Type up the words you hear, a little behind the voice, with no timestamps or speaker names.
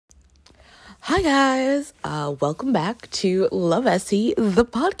Hi guys, welcome back to Love Essie, the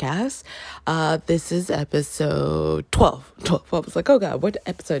podcast. This is episode 12. I was like, oh god, what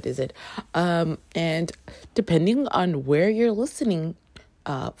episode is it? And depending on where you're listening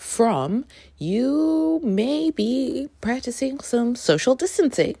from, you may be practicing some social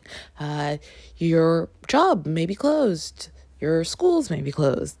distancing. Your job may be closed. Your schools may be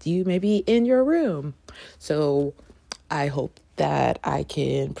closed. You may be in your room. So I hope that I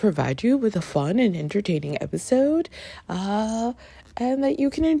can provide you with a fun and entertaining episode, and that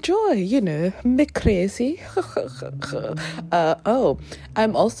you can enjoy, me crazy.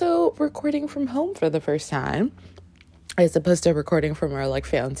 I'm also recording from home for the first time, as opposed to recording from our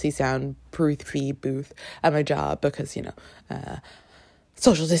fancy soundproofy booth at my job because,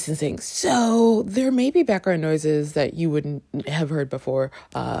 social distancing. So there may be background noises that you wouldn't have heard before,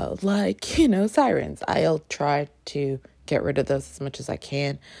 sirens. I'll try to get rid of those as much as I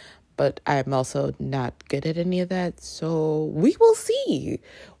can, but I'm also not good at any of that. So we will see.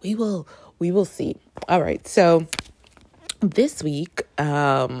 We will see. All right. So this week,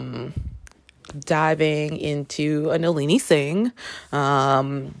 diving into a Nalini Singh.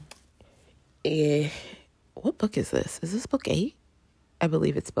 What book is this? Is this book 8? I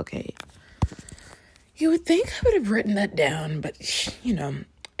believe it's book 8. You would think I would have written that down, but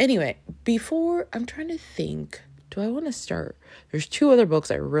Anyway, before I'm trying to think, do I want to start? There's 2 other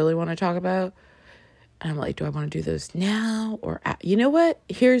books I really want to talk about. And I'm like, do I want to do those now or you know what?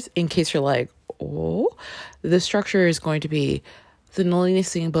 Here's, in case you're like, oh, the structure is going to be the Nalini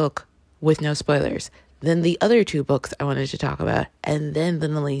Singh book with no spoilers. Then the other 2 books I wanted to talk about. And then the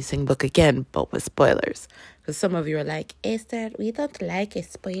Nalini Singh book again, but with spoilers. Because some of you are like, Esther, we don't like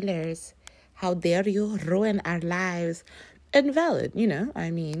spoilers. How dare you ruin our lives? And valid,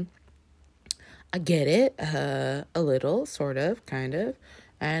 I get it, a little, sort of, kind of,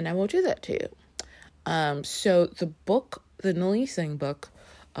 and I will do that to you. So the Nalini Singh book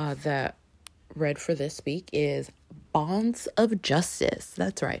that read for this week is Bonds of Justice.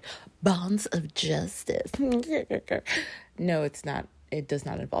 That's right, Bonds of Justice. No, it's not. It does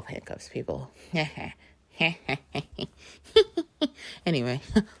not involve handcuffs, people. Anyway,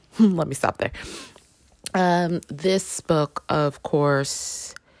 let me stop there. This book, of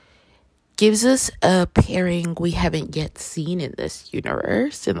course, gives us a pairing we haven't yet seen in this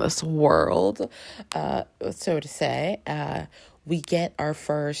universe, in this world, so to say. We get our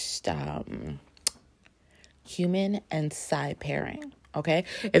first human and Psy pairing, okay?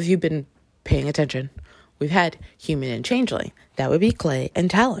 If you've been paying attention, we've had human and changeling. That would be Clay and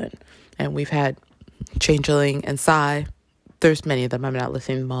Talon. And we've had changeling and Psy. There's many of them. I'm not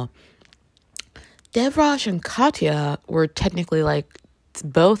listing them all. Devraj and Katya were technically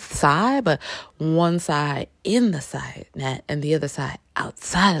both Psy, but one side in the Psy net and the other side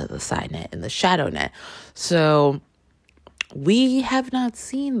outside of the Psy net in the shadow net. So we have not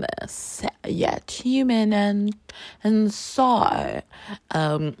seen this yet, human and Psy.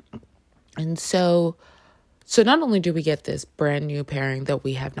 And so not only do we get this brand new pairing that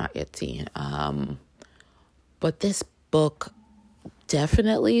we have not yet seen, but this book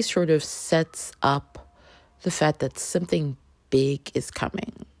definitely sort of sets up the fact that something big is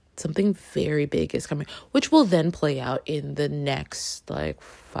coming. Something very big is coming, which will then play out in the next 5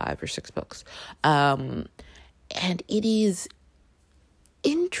 or 6 books. And it is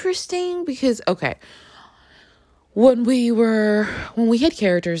interesting because, okay, when we had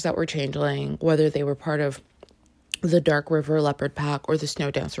characters that were changeling, whether they were part of the Dark River Leopard Pack or the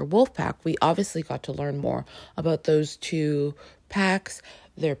Snow Dancer Wolf Pack, we obviously got to learn more about those 2 packs,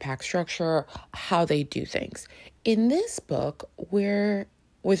 their pack structure, how they do things. In this book, we're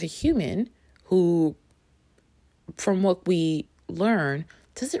with a human who, from what we learn,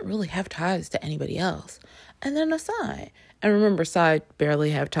 doesn't really have ties to anybody else. And then a Psy. And remember, Psy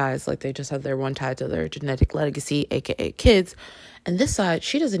barely have ties. They just have their one tie to their genetic legacy, aka kids. And this side,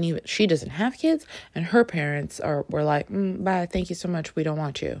 she doesn't have kids. And her parents were like, bye, thank you so much. We don't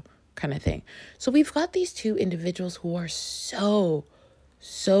want you, kind of thing. So we've got these 2 individuals who are so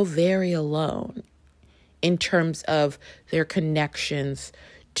very alone in terms of their connections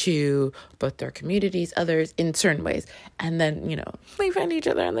to both their communities, others, in certain ways. And then, they find each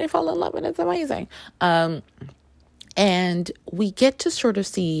other and they fall in love and it's amazing. And we get to sort of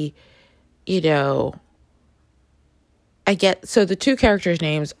see, so the 2 characters'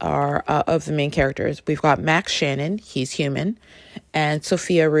 names are, of the main characters, we've got Max Shannon, he's human, and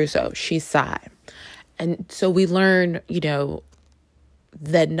Sophia Russo, she's Psy. And so we learn,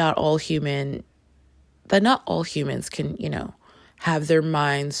 that not all humans can, have their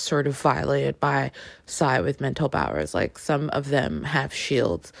minds sort of violated by Psy with mental powers. Like, some of them have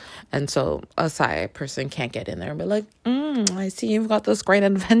shields, and so a Psy person can't get in there and be like, I see you've got this great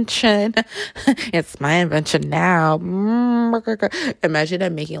invention. It's my invention now. Imagine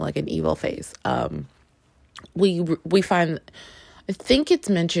them making like an evil face. We find, I think it's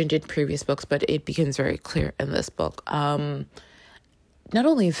mentioned in previous books, but it becomes very clear in this book. Not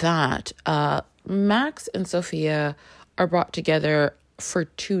only that, Max and Sophia are brought together for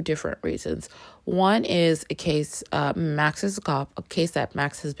two different reasons. One is a case, Max is a cop, a case that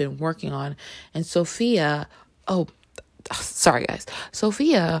Max has been working on, and Sophia, sorry guys,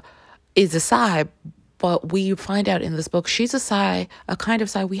 Sophia is a Psy, but we find out in this book she's a Psy, a kind of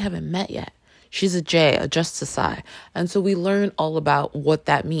Psy we haven't met yet. She's a J, a Justice Psy, and so we learn all about what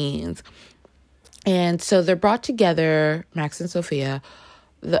that means. And so they're brought together, Max and Sophia,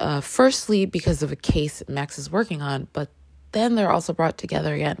 firstly because of a case Max is working on, but then they're also brought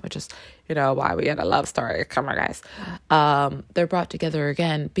together again, which is, why we get a love story. Come on, guys. They're brought together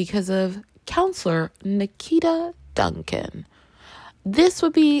again because of Counselor Nikita Duncan. This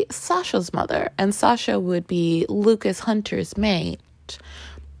would be Sasha's mother, and Sasha would be Lucas Hunter's mate.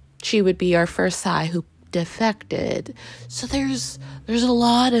 She would be our first Psy who defected. So there's a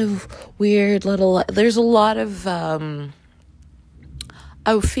lot of weird little, there's a lot of,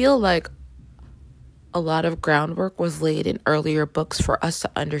 I feel like a lot of groundwork was laid in earlier books for us to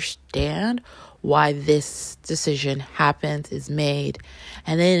understand why this decision happens, is made.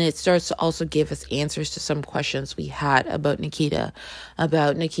 And then it starts to also give us answers to some questions we had about Nikita,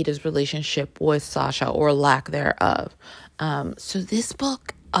 about Nikita's relationship with Sasha or lack thereof. So this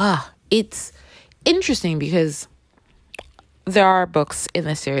book, it's interesting because there are books in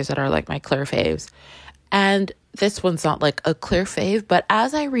this series that are like my clear faves. And this one's not like a clear fave, but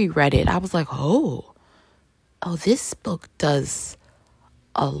as I reread it, I was like, oh, this book does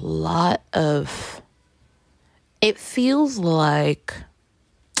a lot of, it feels like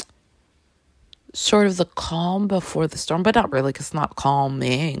sort of the calm before the storm, but not really, because it's not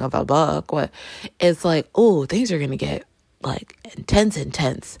calming of a book. But it's like, oh, things are going to get like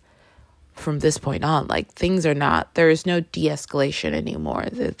intense from this point on. Like, things are not, there is no de-escalation anymore.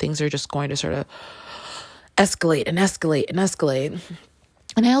 Things are just going to sort of escalate and escalate and escalate.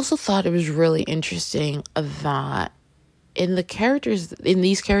 And I also thought it was really interesting that in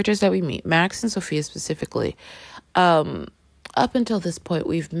these characters that we meet, Max and Sophia specifically, up until this point,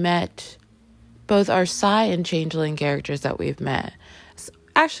 we've met both our Psy and Changeling characters that we've met.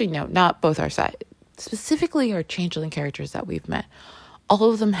 Actually, no, not both our Psy. Specifically our Changeling characters that we've met.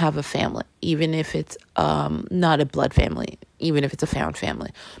 All of them have a family, even if it's not a blood family, even if it's a found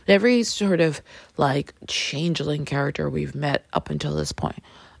family. But every sort of like Changeling character we've met up until this point,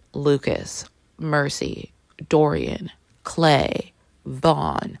 Lucas, Mercy, Dorian, Clay,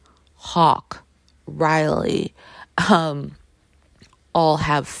 Vaughn, Hawk, Riley, all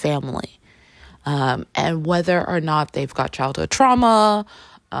have family. And whether or not they've got childhood trauma,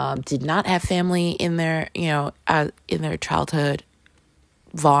 did not have family in their, in their childhood,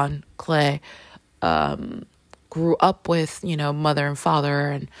 Vaughn, Clay, grew up with, mother and father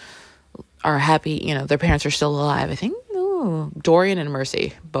and are happy, their parents are still alive. I think Dorian and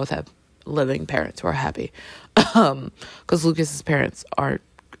Mercy both have living parents who are happy. Because Lucas's parents are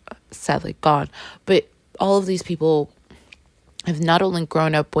sadly gone. But all of these people have not only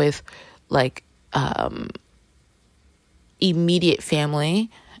grown up with like immediate family,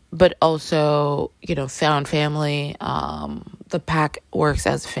 but also, found family. The pack works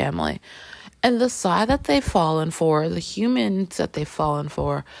as family. And the side that they've fallen for, the humans that they've fallen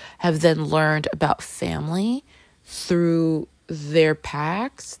for, have then learned about family through their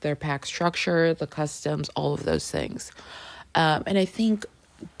pack structure, the customs, all of those things. And I think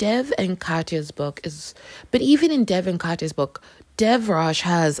Dev and Katya's book but even in Dev and Katya's book, Devraj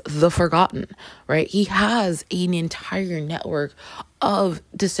has the Forgotten, right? He has an entire network of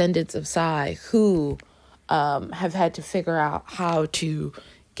descendants of Psy who have had to figure out how to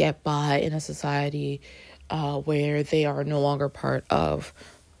get by in a society where they are no longer part of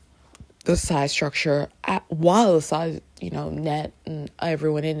the Psy structure, while the Psy, net and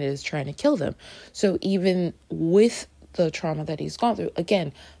everyone in it is trying to kill them. So even with the trauma that he's gone through,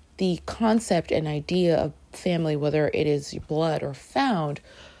 again, the concept and idea of family, whether it is blood or found,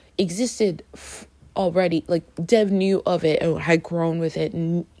 existed already. Like, Dev knew of it and had grown with it,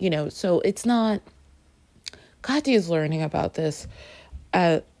 and so it's not, Katya is learning about this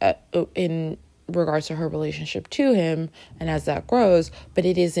in regards to her relationship to him, and as that grows, but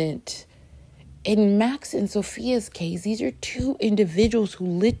it isn't. In Max and Sophia's case, these are two individuals who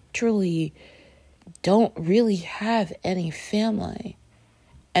literally don't really have any family.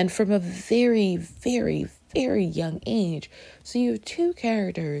 And from a very, very, very young age. So you have two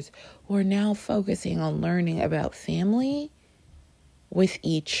characters who are now focusing on learning about family with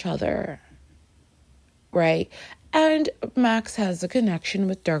each other, right? And Max has a connection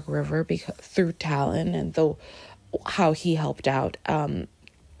with Dark River through Talon and how he helped out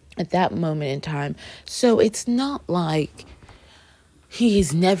at that moment in time. So it's not like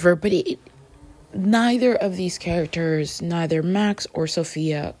he's never, but neither of these characters, neither Max or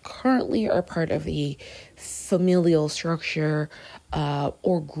Sophia, currently are part of the familial structure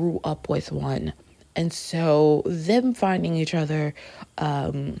or grew up with one. And so them finding each other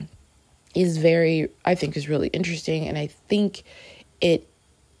is really interesting. And I think it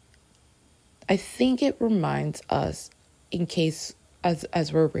reminds us, in case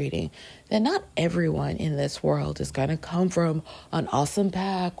as we're reading, that not everyone in this world is going to come from an awesome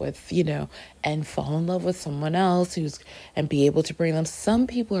pack with, and fall in love with someone else and be able to bring them. Some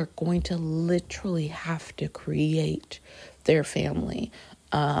people are going to literally have to create their family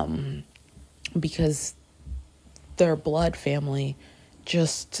because their blood family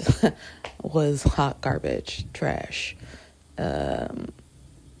just was hot garbage, trash,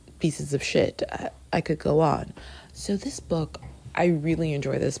 pieces of shit. I could go on. So this book, I really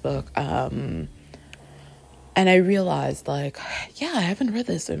enjoy this book. And I realized, I haven't read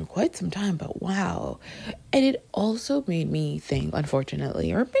this in quite some time, but wow. And it also made me think,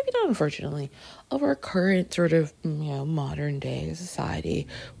 unfortunately, or maybe not unfortunately, of our current sort of, modern day society,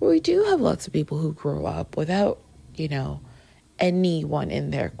 where we do have lots of people who grow up without, anyone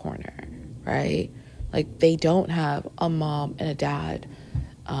in their corner, right? Like, they don't have a mom and a dad,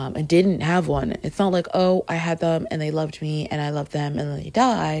 and didn't have one. It's not like, oh, I had them and they loved me and I loved them and then they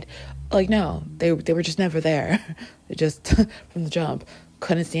died. Like, no, they were just never there. They just, from the jump,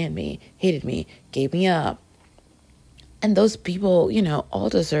 couldn't stand me, hated me, gave me up. And those people, all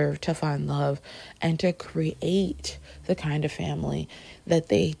deserve to find love and to create the kind of family that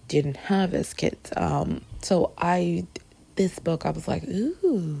they didn't have as kids. So this book, I was like,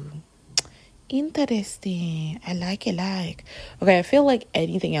 ooh, interesting. I like. Okay, I feel like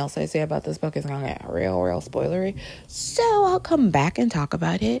anything else I say about this book is going to get real spoilery. So I'll come back and talk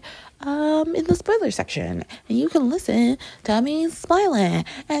about it in the spoiler section. And you can listen to me spoiling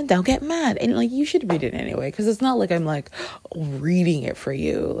and don't get mad. And you should read it anyway, because it's not like I'm reading it for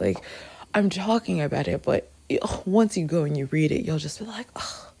you. I'm talking about it, but once you go and you read it, you'll just be like,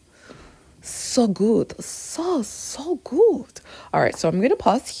 oh, so good. So good. All right, so I'm going to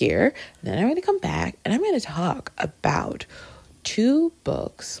pause here, and then I'm going to come back, and I'm going to talk about two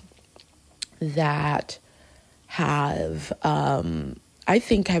books that have, I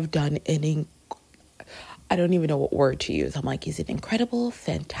think have done I don't even know what word to use. I'm like, is it incredible,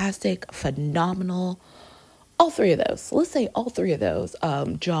 fantastic, phenomenal? All three of those. Let's say all three of those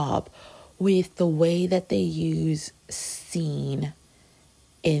job with the way that they use scene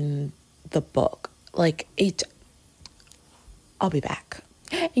in the book. I'll be back.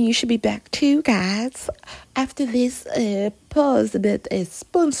 And you should be back too, guys. After this pause, a bit a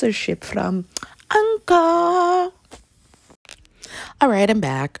sponsorship from Anchor. All right, I'm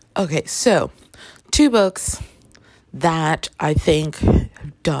back. Okay, so two books that I think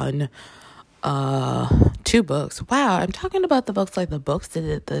have done two books. Wow, I'm talking about the books like the books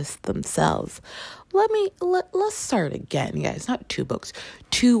did this themselves. Let's start again, guys. Not two books,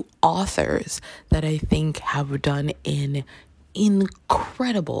 two authors that I think have done an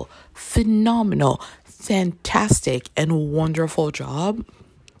incredible, phenomenal, fantastic, and wonderful job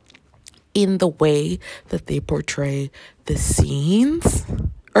in the way that they portray the scenes,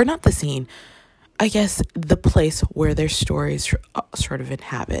 or not the scene, I guess the place where their stories sort of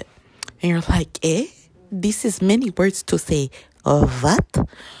inhabit. And you're like, this is many words to say, what?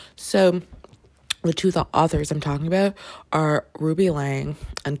 So the two authors I'm talking about are Ruby Lang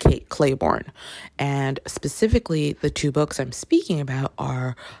and Kate Clayborn. And specifically, the two books I'm speaking about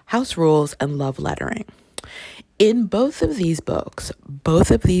are House Rules and Love Lettering. In both of these books, both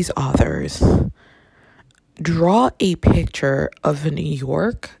of these authors draw a picture of New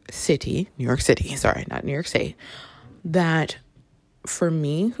York City, not New York State, that for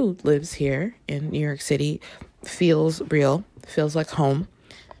me, who lives here in New York City, feels real, feels like home,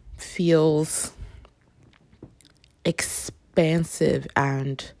 feels expansive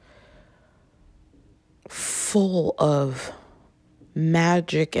and full of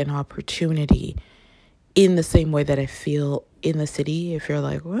magic and opportunity in the same way that I feel in the city. If you're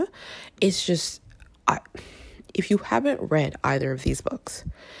like, what? It's just, if you haven't read either of these books,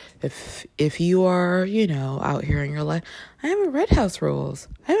 if you are, out here and you're like, I haven't read House Rules,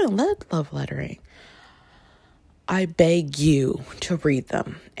 I haven't read Love Lettering, I beg you to read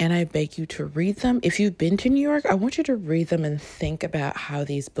them. And I beg you to read them. If you've been to New York, I want you to read them and think about how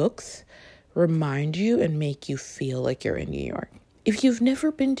these books remind you and make you feel like you're in New York. If you've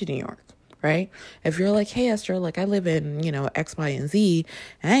never been to New York, right? If you're like, hey, Esther, like I live in, X, Y, and Z,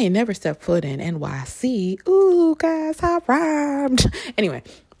 and I ain't never stepped foot in NYC. Ooh, guys, I rhymed. Anyway,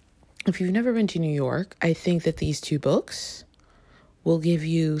 if you've never been to New York, I think that these two books will give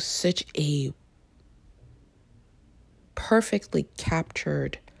you such a perfectly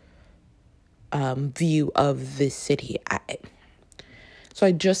captured view of this city. So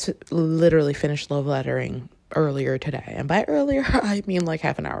I just literally finished Love Lettering earlier today. And by earlier, I mean like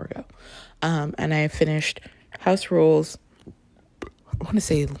half an hour ago. And I finished House Rules, I want to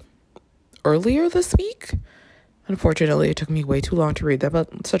say earlier this week. Unfortunately, it took me way too long to read that,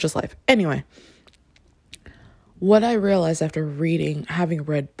 but such is life. Anyway, what I realized after having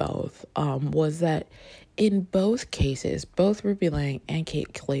read both, was that in both cases, both Ruby Lang and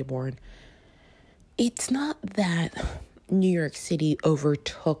Kate Clayborn, it's not that New York City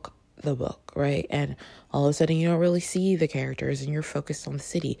overtook the book, right? And all of a sudden you don't really see the characters and you're focused on the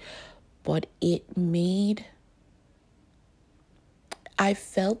city. But I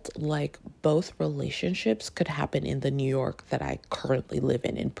felt like both relationships could happen in the New York that I currently live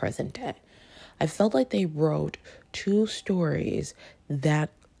in present day. I felt like they wrote two stories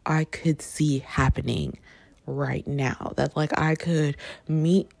that I could see happening right now. That like I could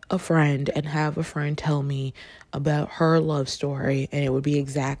meet a friend and have a friend tell me about her love story, and it would be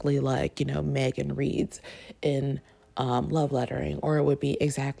exactly like, Megan Reed's in Love Lettering, or it would be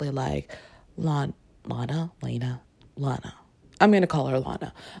exactly like Lana. I'm going to call her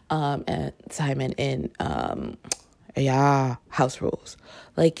Lana. And Simon in House Rules.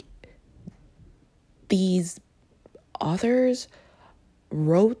 Like, these authors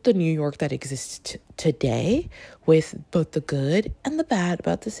wrote the New York that exists today with both the good and the bad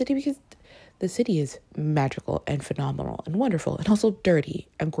about the city, because the city is magical and phenomenal and wonderful and also dirty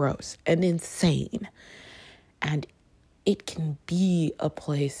and gross and insane. And it can be a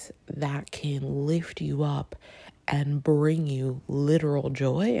place that can lift you up and bring you literal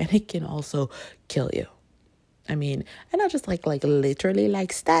joy, and it can also kill you. I mean, and not just like literally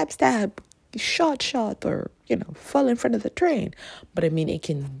like stab, shot, or, fall in front of the train. But I mean, it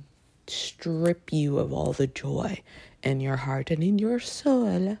can strip you of all the joy in your heart and in your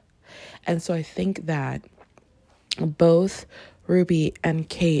soul. And so I think that both Ruby and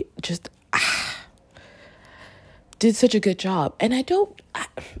Kate just did such a good job. And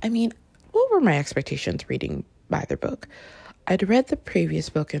I mean, what were my expectations reading either book? I'd read the previous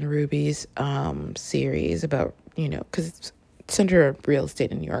book in Ruby's series about, because it's centered on real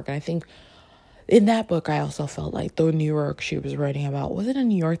estate in New York. And I think in that book, I also felt like the New York she was writing about wasn't a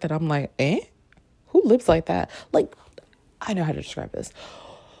New York that I'm like, who lives like that? Like, I know how to describe this.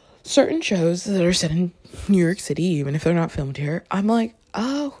 Certain shows that are set in New York City, even if they're not filmed here, I'm like,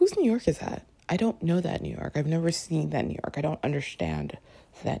 whose New York is that? I don't know that New York. I've never seen that New York. I don't understand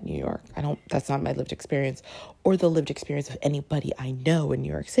that New York. That's not my lived experience or the lived experience of anybody I know in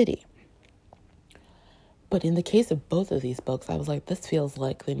New York City. But in the case of both of these books, I was like, this feels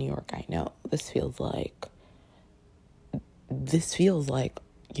like the New York I know. This feels like,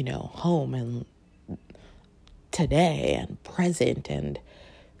 home and today and present, and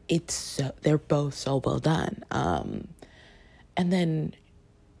they're both so well done. And then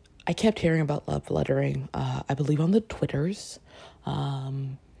I kept hearing about Love Lettering, I believe on the Twitters.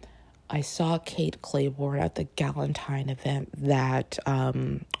 I saw Kate Clayborn at the Galentine event that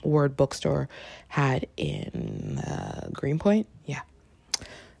Word Bookstore had in Greenpoint. Yeah.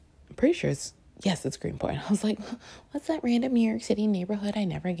 I'm pretty sure it's Greenpoint. I was like, what's that random New York City neighborhood I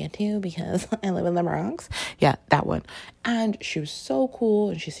never get to because I live in the Bronx? Yeah, that one. And she was so cool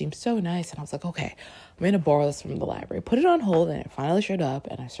and she seemed so nice. And I was like, okay, I'm going to borrow this from the library. Put it on hold, and it finally showed up,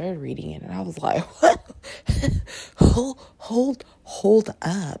 and I started reading it, and I was like, what? hold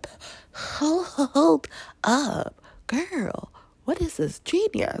up. Hold up. Girl, what is this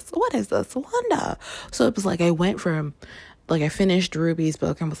genius? What is this wonder? So it was like I went from, like I finished Ruby's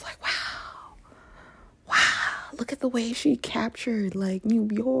book and was like, wow, look at the way she captured like New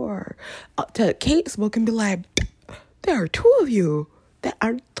York. To Kate's book and be like, there are two of you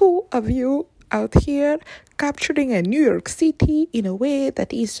out here capturing a New York City in a way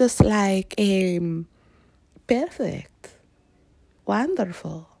that is just like perfect,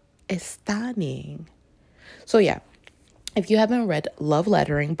 wonderful, stunning. So yeah, If you haven't read Love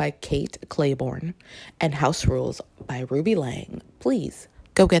Lettering by Kate Claiborne and House Rules by Ruby Lang, please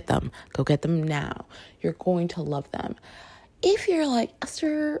go get them. Go get them now. You're going to love them. If you're like,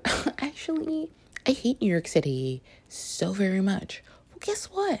 Esther, actually, I hate New York City so very much. Well, guess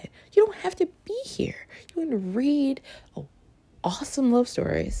what? You don't have to be here. You can read awesome love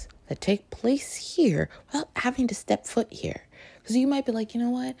stories that take place here without having to step foot here. Because you might be like, you know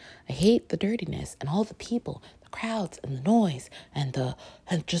what? I hate the dirtiness and all the people, the crowds and the noise and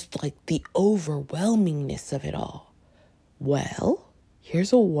just like the overwhelmingness of it all. Well,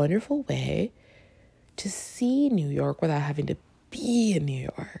 here's a wonderful way to see New York without having to be in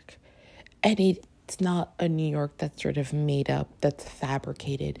New York. And it's not a New York that's sort of made up, that's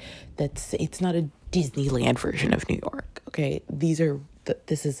fabricated, it's not a Disneyland version of New York, okay?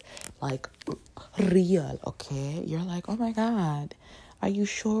 This is like real, okay? You're like, oh my God, are you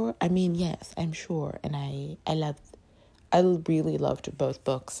sure? I mean, yes, I'm sure. And I really loved both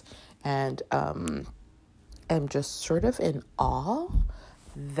books. And I'm just sort of in awe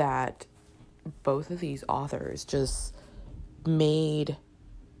that both of these authors just made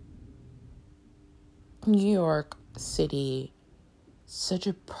New York City such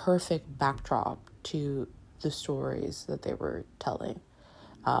a perfect backdrop to the stories that they were telling.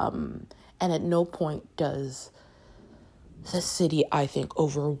 And at no point does the city, I think,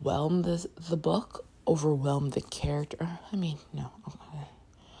 overwhelm the book, overwhelm the character. I mean, no.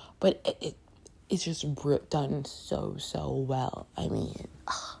 But it's just done so well. I mean,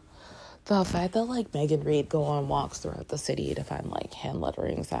 the fact that, like, Megan Reid go on walks throughout the city to find, like, hand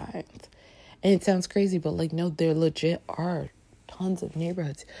lettering signs. And it sounds crazy, but, like, no, there legit are tons of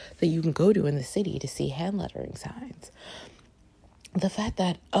neighborhoods that you can go to in the city to see hand lettering signs. The fact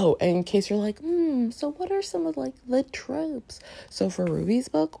that, in case you're like, so what are some of, like, the tropes? So for Ruby's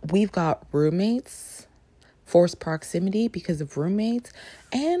book, we've got roommates, forced proximity because of roommates,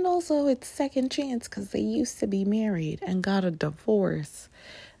 and also it's second chance because they used to be married and got a divorce.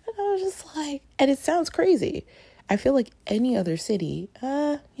 And I was just like, and it sounds crazy. I feel like any other city,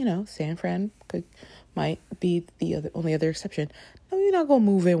 San Fran might be the only other exception. No, you're not gonna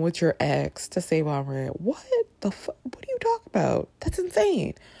move in with your ex to save on rent. What the fuck? What do you talk about? That's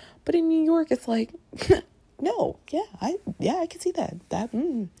insane. But in New York, it's like, no, I can see that. That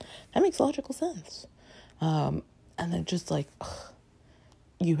makes logical sense. And then just like,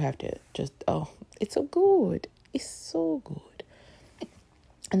 you have to just, it's so good. It's so good.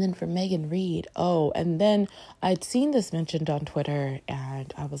 And then for Megan Reid, and then I'd seen this mentioned on Twitter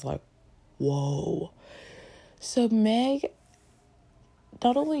and I was like, whoa. So Meg,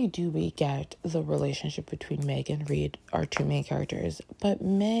 not only do we get the relationship between Meg and Reid, our two main characters, but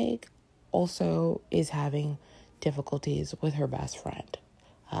Meg also is having difficulties with her best friend,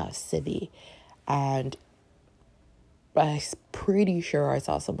 Sibby. And I'm pretty sure I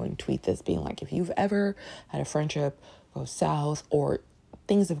saw someone tweet this being like, if you've ever had a friendship go south or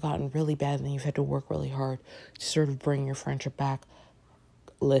things have gotten really bad and you've had to work really hard to sort of bring your friendship back,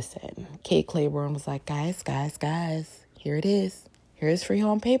 listen. Kate Claiborne was like, guys, here it is. Here's for you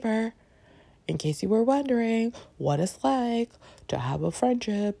on paper. In case you were wondering what it's like to have a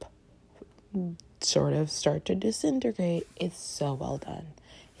friendship sort of start to disintegrate. It's so well done.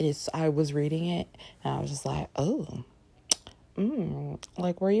 It is. I was reading it and I was just like,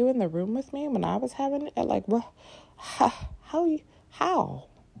 like, were you in the room with me when I was having it? Like, what? How,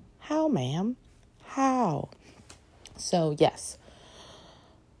 ma'am? How? So, yes.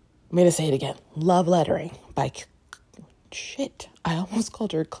 I'm going to say it again. Love Lettering by... I almost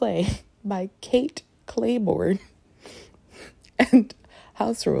called her Clay. By Kate Claiborne. And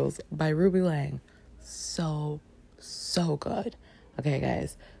House Rules by Ruby Lang. So good. Okay,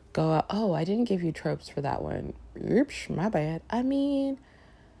 guys. Go out. I didn't give you tropes for that one. Oops, my bad. I mean,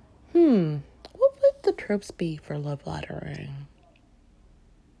 what would the tropes be for Love Lettering?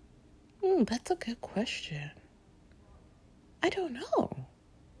 That's a good question. I don't know.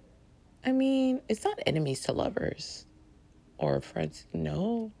 I mean, it's not enemies to lovers or friends.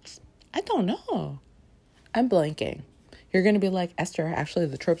 No, I don't know. I'm blanking. You're going to be like, Esther, actually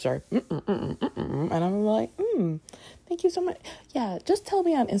the tropes are, and I'm like, thank you so much. Yeah, just tell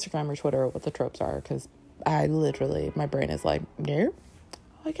me on Instagram or Twitter what the tropes are, because I literally, my brain is like, no.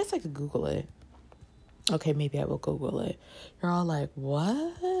 I guess I could Google it. Okay, maybe I will Google it. You're all like,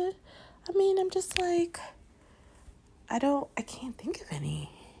 what? I mean, I'm just like, I can't think of any.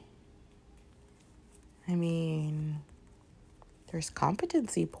 I mean, there's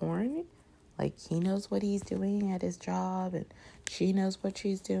competency porn. Like, he knows what he's doing at his job, and she knows what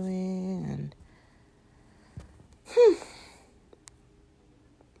she's doing, and I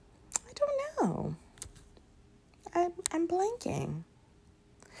don't know. I'm thinking?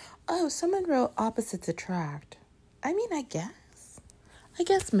 Oh, someone wrote opposites attract. I mean, I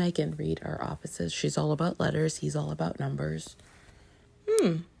guess Meg and Reed are opposites. She's all about letters. He's all about numbers.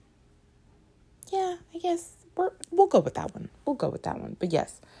 Yeah, I guess we'll go with that one. But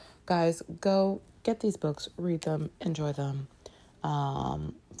yes, guys, go get these books, read them, enjoy them.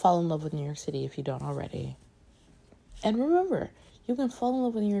 Fall in love with New York City if you don't already. And remember, you can fall in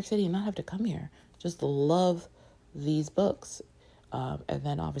love with New York City and not have to come here. Just love these books. And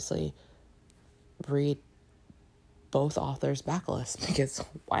then obviously read both authors' backlists, because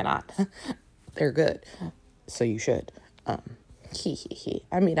why not? They're good. So you should. I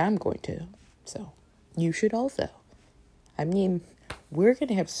mean, I'm going to. So you should also. I mean, we're going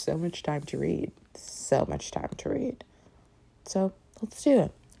to have so much time to read. So let's do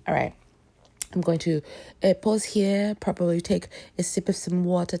it. All right. I'm going to pause here, probably take a sip of some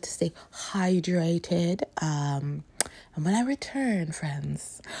water to stay hydrated. And when I return,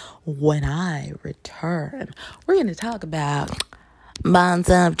 friends, we're going to talk about Bonds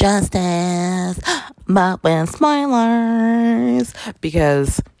of Justice, but with spoilers,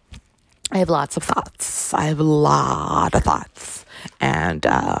 because I have lots of thoughts. And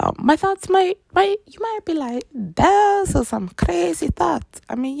my thoughts you might be like, those are some crazy thoughts.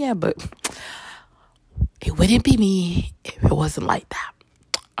 I mean, yeah, but it wouldn't be me if it wasn't like that.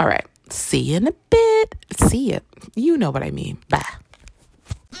 All right. See you in a bit. See ya. You know what I mean. Bye.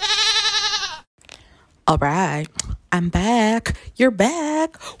 All right. I'm back. You're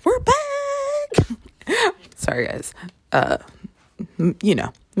back. We're back. Sorry, guys.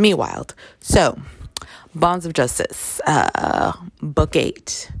 Me wild. So, Bonds of Justice, Book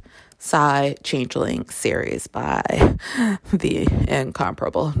 8. Psy Changeling series by the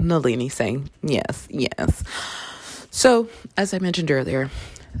incomparable Nalini Singh. Yes. So, as I mentioned earlier,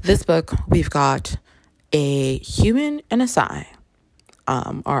 this book, we've got a human and a Psy.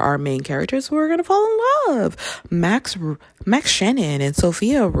 Are our main characters who are going to fall in love. Max Shannon and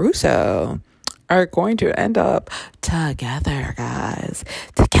Sophia Russo are going to end up together, guys.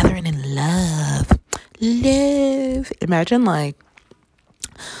 Together and in love. Imagine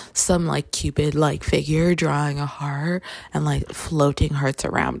some Cupid figure drawing a heart and floating hearts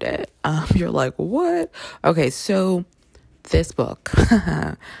around it. You're like, what? Okay, so this book,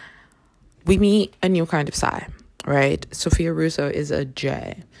 we meet a new kind of Psy, right? Sophia Russo is a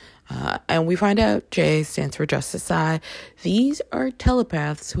J. And we find out J stands for Justice Psy. These are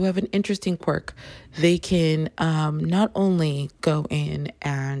telepaths who have an interesting quirk. They can not only go in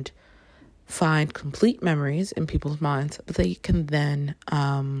and find complete memories in people's minds, but they can then,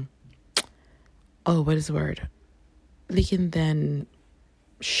 what is the word? They can then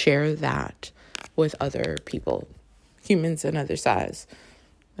share that with other people, humans and other Psys.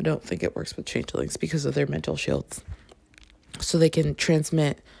 I don't think it works with changelings because of their mental shields. So they can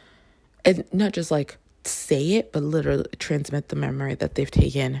transmit, and not just say it, but literally transmit the memory that they've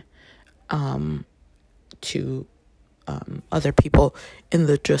taken to other people in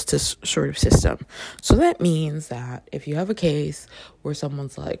the justice sort of system. So that means that if you have a case where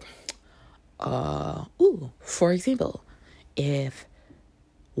someone's for example, if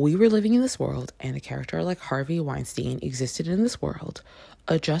we were living in this world and a character like Harvey Weinstein existed in this world,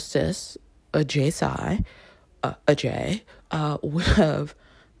 a justice, a J would have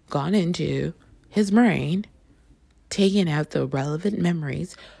gone into his brain, taken out the relevant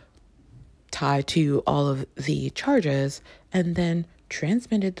memories tied to all of the charges, and then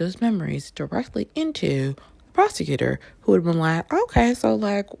transmitted those memories directly into the prosecutor, who would have been like, okay, so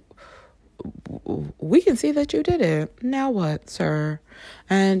we can see that you did it. Now what, sir?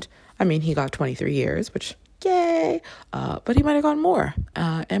 And I mean, he got 23 years, which yay, but he might have gotten more,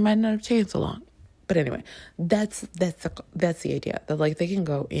 and might not have taken so long. But anyway, that's the idea, that they can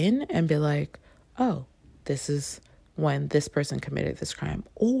go in and be like, oh, this is when this person committed this crime,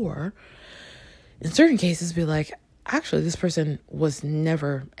 or in certain cases be like, actually, this person was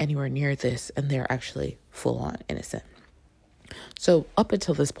never anywhere near this, and they're actually full on innocent. So up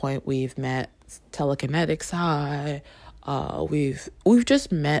until this point, we've met telekinetic Psy. We've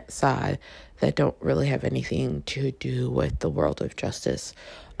just met Psy that don't really have anything to do with the world of justice.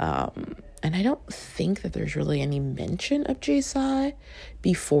 And I don't think that there's really any mention of J Psy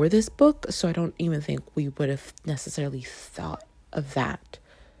before this book, so I don't even think we would have necessarily thought of that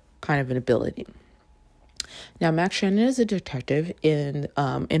kind of an ability. Now, Max Shannon is a detective in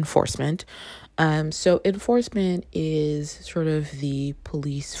enforcement. So enforcement is sort of the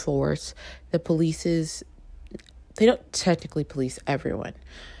police force. The police they don't technically police everyone.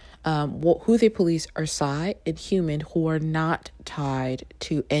 Who they police are Psy and human who are not tied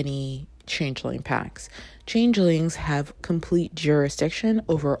to any changeling packs. Changelings have complete jurisdiction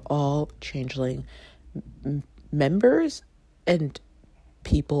over all changeling members and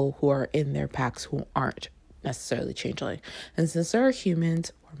people who are in their packs who aren't necessarily changeling. And since there are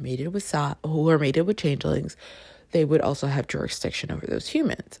humans who are mated with changelings, they would also have jurisdiction over those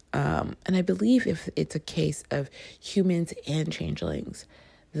humans. And I believe if it's a case of humans and changelings,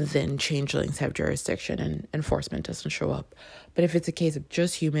 then changelings have jurisdiction and enforcement doesn't show up. But if it's a case of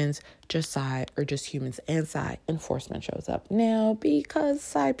just humans, just Psi, or just humans and Psi, enforcement shows up. Now, because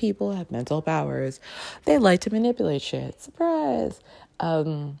Psi people have mental powers, they like to manipulate shit. Surprise!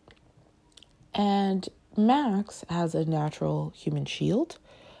 And Max has a natural human shield.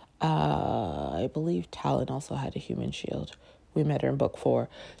 I believe Talon also had a human shield. We met her in book 4.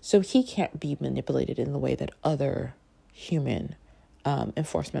 So he can't be manipulated in the way that other human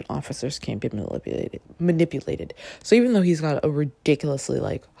enforcement officers can't be manipulated. So even though he's got a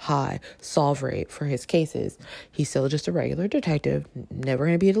ridiculously high solve rate for his cases, he's still just a regular detective, never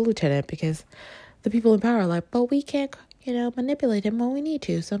going to be a lieutenant because the people in power are like, but we can't, manipulate him when we need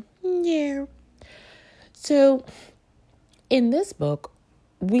to. So, yeah. So in this book,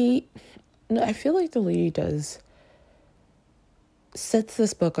 I feel like the lady sets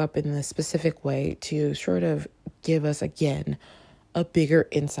this book up in a specific way to sort of give us, again, a bigger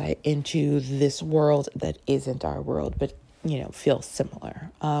insight into this world that isn't our world, but, feels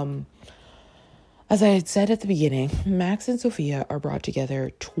similar. As I had said at the beginning, Max and Sophia are brought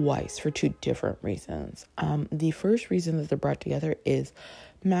together twice for 2 different reasons. The first reason that they're brought together is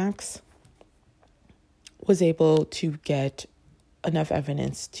Max was able to get enough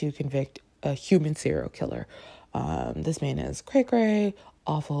evidence to convict a human serial killer. This man is cray-cray,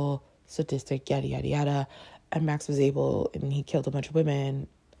 awful, sadistic, yada, yada, yada. And Max was able, and he killed a bunch of women.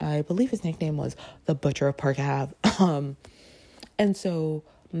 I believe his nickname was the Butcher of Park Ave. And so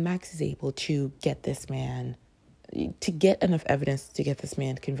Max is able to get enough evidence to get this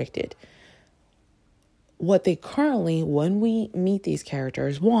man convicted. What they currently, when we meet these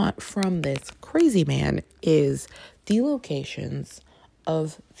characters, want from this crazy man is the locations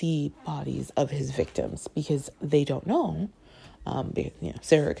of the bodies of his victims, because they don't know.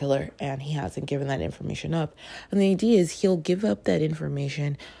 Serial killer, and he hasn't given that information up. And the idea is he'll give up that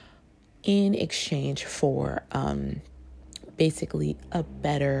information in exchange for basically a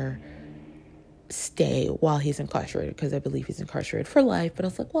better stay while he's incarcerated, because I believe he's incarcerated for life. But I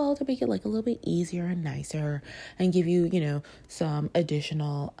was like, well, to make it a little bit easier and nicer and give you, some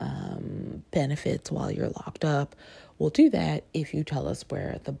additional benefits while you're locked up, we'll do that if you tell us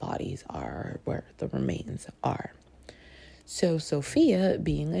where the bodies are, where the remains are. So Sophia,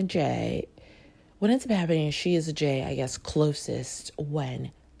 being a J, what ends up happening is she is a J, I guess, closest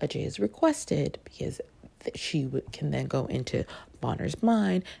when a J is requested, because she can then go into Bonner's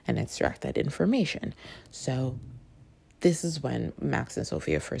mind and extract that information. So this is when Max and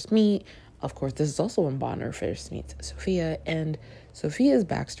Sophia first meet. Of course, this is also when Bonner first meets Sophia. And Sophia's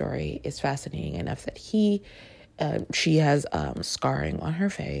backstory is fascinating enough that she has scarring on her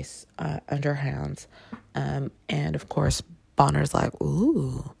face, under her hands. And of course, Bonner's like,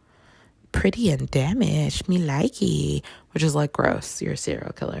 ooh, pretty and damaged, me likey, which is gross, you're a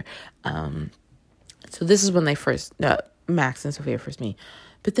serial killer. So this is when Max and Sophia first meet.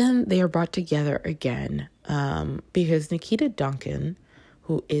 But then they are brought together again, because Nikita Duncan,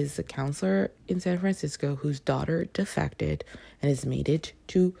 who is the counselor in San Francisco, whose daughter defected and is mated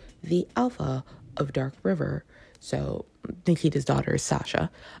to the alpha of Dark River. So Nikita's daughter is Sasha.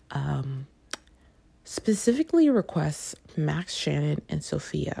 Specifically requests Max, Shannon, and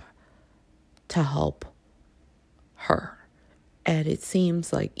Sophia to help her. And it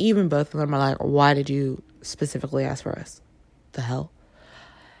seems like even both of them are like, why did you specifically ask for us? The hell?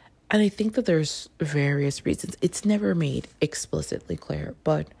 And I think that there's various reasons. It's never made explicitly clear,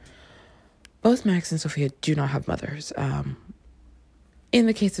 but both Max and Sophia do not have mothers. In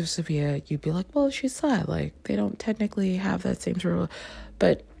the case of Sophia, you'd be like, well, she's Psi. They don't technically have that same sort of...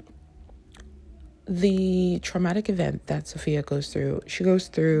 But the traumatic event that Sophia goes through, she goes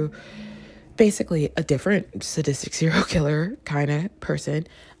through basically a different sadistic serial killer kind of person,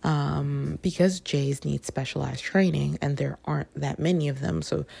 because Jays need specialized training and there aren't that many of them.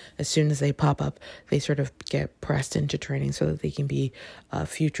 So as soon as they pop up, they sort of get pressed into training so that they can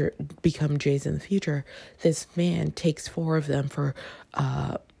become Jays in the future. This man takes 4 of them for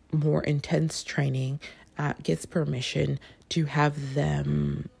more intense training, gets permission to have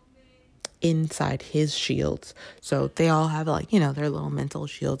them inside his shields. So they all have their little mental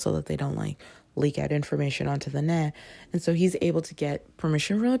shield so that they don't leak out information onto the net. And so he's able to get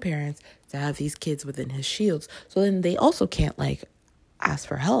permission from the parents to have these kids within his shields. So then they also can't ask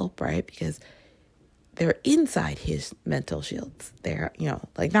for help, right? Because they're inside his mental shields. They're,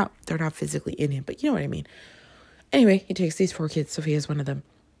 they're not physically in him, but you know what I mean. Anyway, he takes these 4 kids, Sophia is one of them,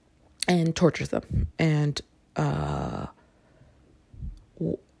 and tortures them. And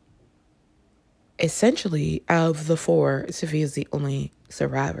essentially, out of the 4, Sophia is the only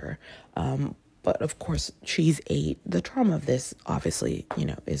survivor. But of course, she's 8. The trauma of this, obviously,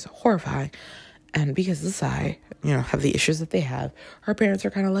 is horrifying. And because the Psy, have the issues that they have, her parents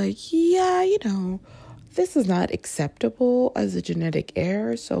are kind of like, yeah, this is not acceptable as a genetic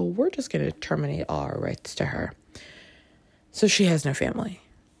heir, so we're just going to terminate all our rights to her. So she has no family.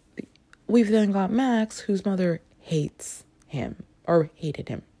 We've then got Max, whose mother hates him, or hated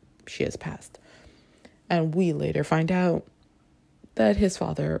him. She has passed. And we later find out that his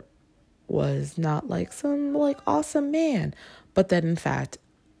father was not some awesome man, but that in fact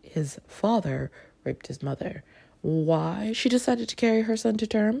his father raped his mother. Why she decided to carry her son to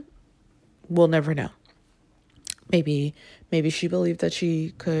term, we'll never know. Maybe she believed that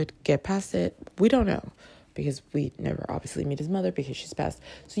she could get past it. We don't know, because we never obviously meet his mother because she's passed.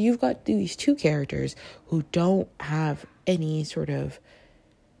 So you've got these 2 characters who don't have any who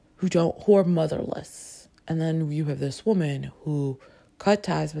are motherless. And then you have this woman who cut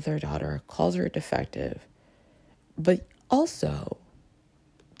ties with her daughter, calls her a defective, but also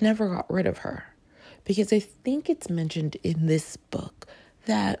never got rid of her. Because I think it's mentioned in this book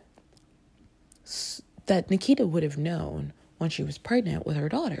that Nikita would have known when she was pregnant with her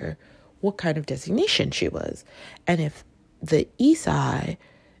daughter what kind of designation she was. And if the Isai,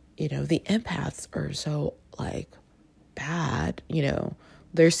 the empaths are so bad,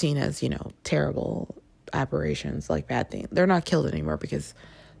 they're seen as, terrible aberrations, bad things. They're not killed anymore because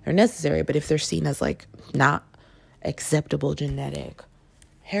they're necessary. But if they're seen as not acceptable genetic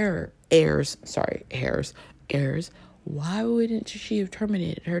heirs, why wouldn't she have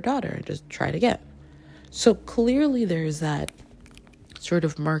terminated her daughter and just tried again? So clearly there's that sort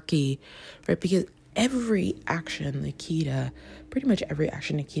of murky, right? Because pretty much every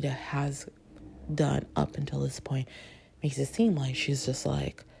action Nikita has done up until this point makes it seem like she's just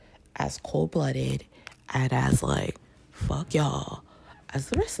as cold-blooded and as fuck y'all as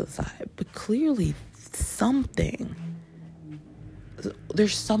the rest of the side. But clearly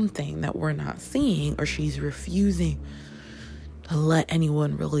there's something that we're not seeing, or she's refusing to let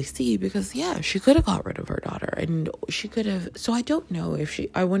anyone really see, because she could have got rid of her daughter, and she could have. So I don't know if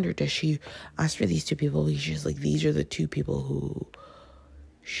I wonder, does she ask for these 2 people? She's these are the 2 people who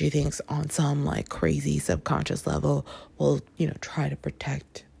she thinks on some crazy subconscious level will, try to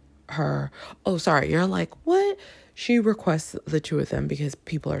protect her. Oh, sorry. You're what? She requests the 2 of them because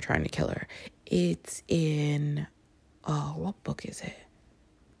people are trying to kill her. It's in, what book is it?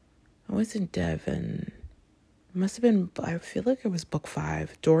 It wasn't Devon. It must have been, I feel like it was book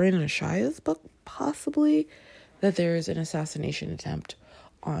 5. Dorian and Ashaya's book, possibly, that there's an assassination attempt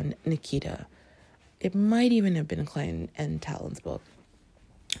on Nikita. It might even have been Clay and Talon's book,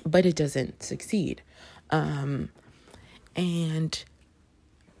 but it doesn't succeed. And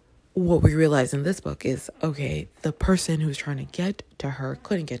what we realize in this book is, okay, the person who's trying to get to her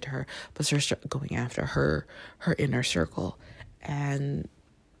couldn't get to her, but starts going after her inner circle. And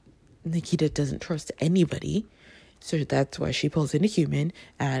Nikita doesn't trust anybody, so that's why she pulls in a human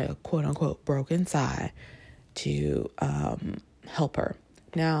and a quote-unquote broken Psy to help her.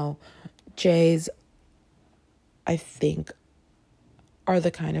 Now, Jays, I think, are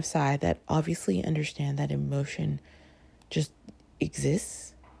the kind of Psy that obviously understand that emotion just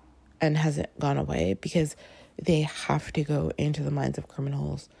exists and hasn't gone away, because they have to go into the minds of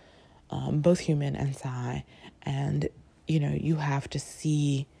criminals, both human and Psy, and you have to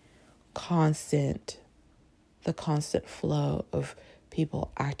see the constant flow of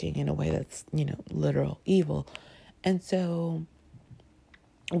people acting in a way that's literal evil. And so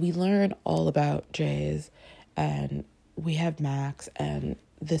we learn all about Jays, and we have Max, and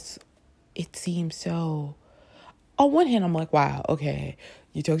it seems so, on one hand I'm wow, okay,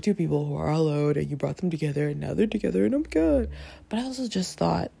 you took 2 people who are alone and you brought them together, and now they're together and I'm good. But I also just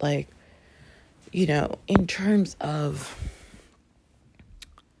thought in terms of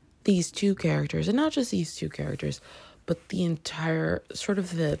these 2 characters, and not just these 2 characters, but the entire sort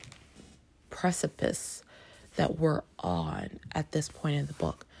of the precipice that we're on at this point in the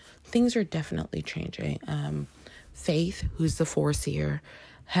book, things are definitely changing. Faith, who's the foreseer,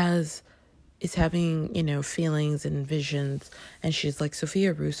 is having, feelings and visions, and she's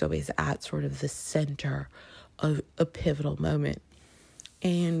Sophia Russo is at sort of the center of a pivotal moment.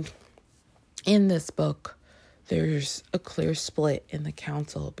 And in this book, there's a clear split in the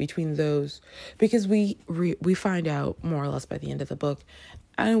council between those, because we find out more or less by the end of the book,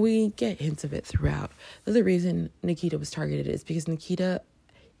 and we get hints of it throughout, that the reason Nikita was targeted is because Nikita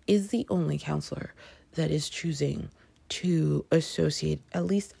is the only counselor that is choosing to associate, at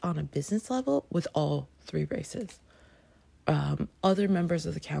least on a business level, with all three races. Other members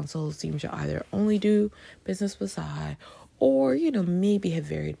of the council seem to either only do business with Sai, or, maybe have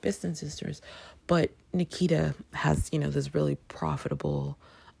varied business sisters. But Nikita has, this really profitable,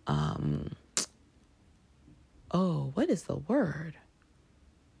 what is the word?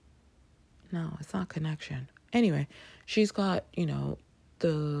 No, it's not connection. Anyway, she's got,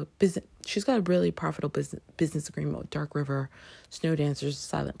 she's got a really profitable business agreement with Dark River. Snow Dancer's a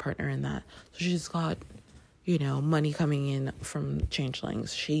silent partner in that. So she's got, money coming in from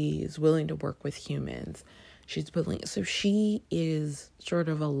changelings. She's willing to work with humans. So she is sort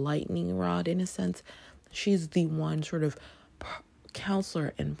of a lightning rod in a sense. She's the one sort of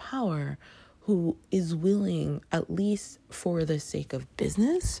counselor in power who is willing, at least for the sake of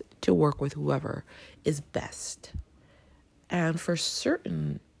business, to work with whoever is best. And for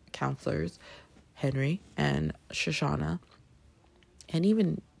certain counselors, Henry and Shoshana, and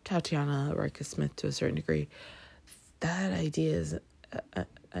even Tatiana Rika Smith to a certain degree, that idea is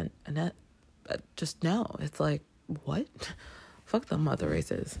just no. It's like, what? Fuck them other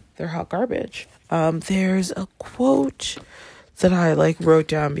races. They're hot garbage. There's a quote that I wrote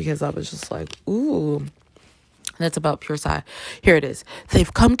down because I was just like, ooh. That's about Pure Sai. Here it is.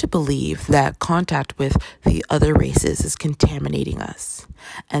 They've come to believe that contact with the other races is contaminating us,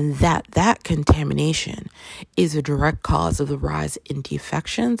 and that contamination is a direct cause of the rise in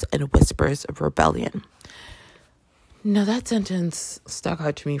defections and whispers of rebellion. Now, that sentence stuck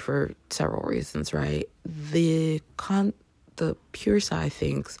out to me for several reasons, right? The Pure Sai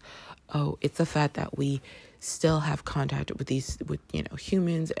thinks, it's the fact that we still have contact with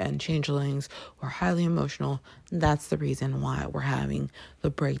humans and changelings who are highly emotional. That's the reason why we're having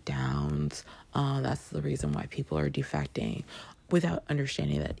the breakdowns. That's the reason why people are defecting, without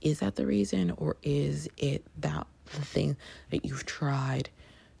understanding that, is that the reason, or is it that the thing that you've tried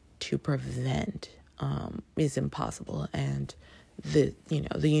to prevent is impossible, and the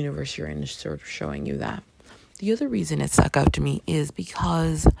universe you're in is sort of showing you that. The other reason it stuck out to me is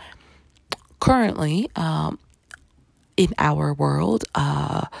because currently, in our world,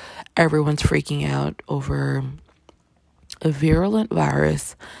 everyone's freaking out over a virulent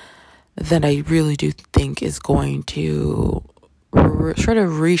virus that I really do think is going to sort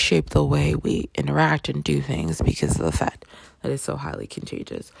of reshape the way we interact and do things, because of the fact that it's so highly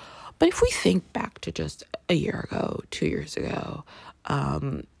contagious. But if we think back to just a year ago, 2 years ago,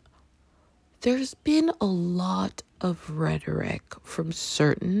 there's been a lot of rhetoric from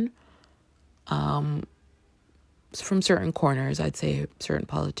certain corners, I'd say certain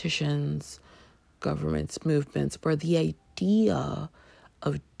politicians, governments, movements, where the idea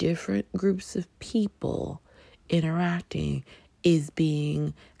of different groups of people interacting is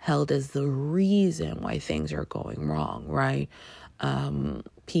being held as the reason why things are going wrong, right?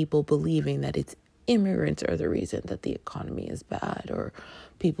 People believing that it's immigrants are the reason that the economy is bad, or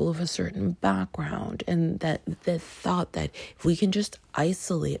people of a certain background, and that thought that if we can just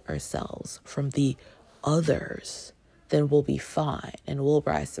isolate ourselves from the others, then we'll be fine and we'll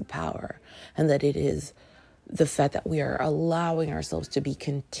rise to power. And that it is the fact that we are allowing ourselves to be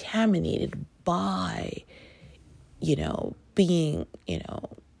contaminated by, being,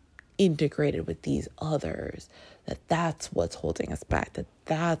 integrated with these others, that's what's holding us back,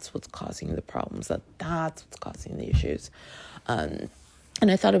 that's what's causing the problems, that's what's causing the issues. And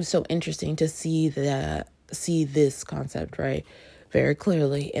I thought it was so interesting to see this concept, right, very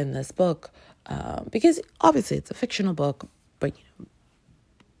clearly in this book, because obviously it's a fictional book, but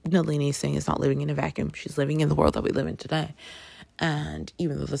Nalini Singh is not living in a vacuum. She's living in the world that we live in today. And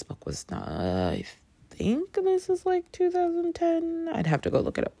even though this book was not, I think this is 2010, I'd have to go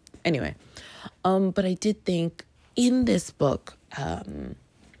look it up. Anyway, but I did think in this book,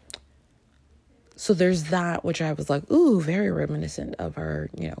 so there's that, which I was like, ooh, very reminiscent of our,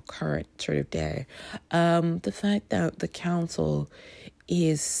 current sort of day. The fact that the council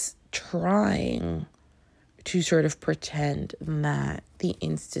is trying to sort of pretend that the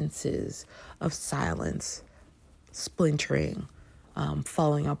instances of silence, splintering,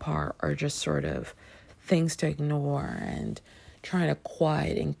 falling apart are just sort of things to ignore, and trying to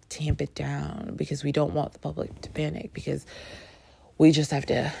quiet and tamp it down because we don't want the public to panic, because we just have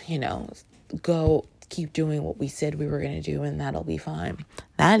to, go keep doing what we said we were going to do, and that'll be fine.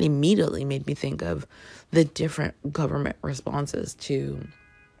 That immediately made me think of the different government responses to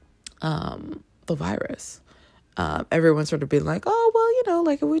the virus. everyone sort of being like, oh, well,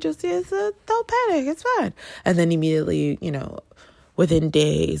 like if we just don't panic, it's fine. And then immediately, within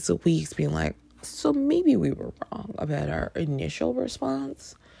days, weeks, being like, so maybe we were wrong about our initial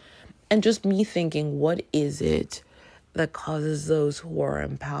response. And just me thinking, what is it that causes those who are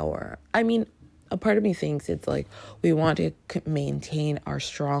in power? I mean, a part of me thinks it's like we want to maintain our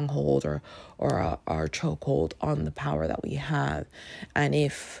stronghold or our chokehold on the power that we have. And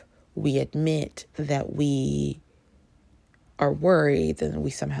if we admit that we are worried, then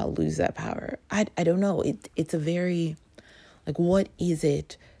we somehow lose that power. I don't know. It's a very, like, what is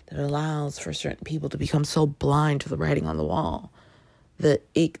it that allows for certain people to become so blind to the writing on the wall that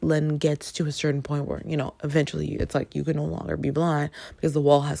it then gets to a certain point where, eventually it's like you can no longer be blind because the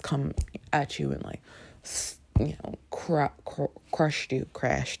wall has come at you and like, crushed you.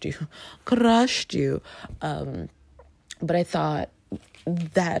 But I thought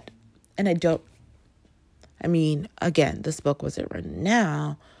that, and again, this book wasn't written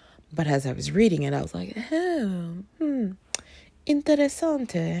now, but as I was reading it, I was like,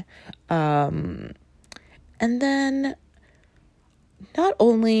 interessante. And then not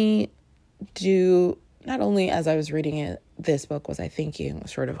only as I was reading it, this book was I thinking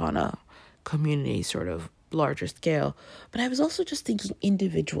sort of on a community sort of larger scale, but I was also just thinking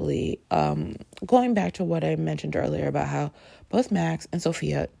individually, going back to what I mentioned earlier about how both Max and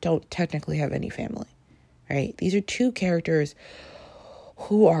Sophia don't technically have any family, right? These are two characters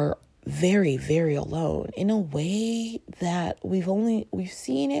who are very, very alone in a way that we've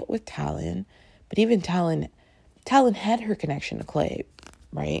seen it with Talyn, but even Talyn had her connection to Clay,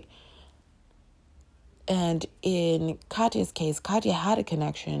 right? And in Katya's case, Katya had a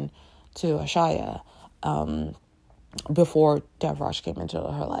connection to Ashaya before Davrosh came into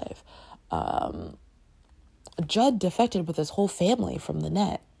her life. Judd defected with his whole family from the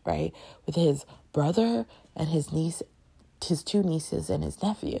net, right? With his brother and his niece, his two nieces and his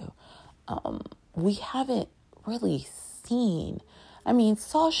nephew. We haven't really seen. I mean,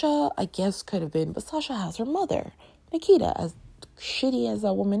 Sasha, I guess, could have been, but Sasha has her mother, Nikita. As shitty as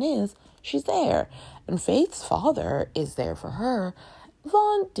that woman is, she's there. And Faith's father is there for her.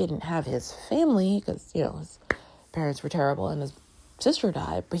 Vaughn didn't have his family because, his parents were terrible and his sister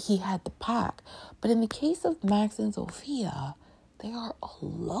died, but he had the pack. But in the case of Max and Sophia, they are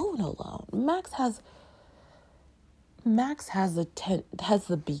alone. Max has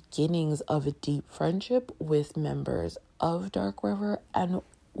the beginnings of a deep friendship with members of Dark River, and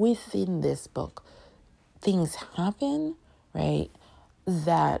within this book, things happen, right,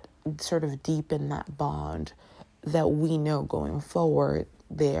 that sort of deepen that bond that we know going forward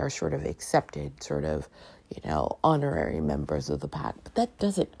they are sort of accepted, sort of, honorary members of the pack. But that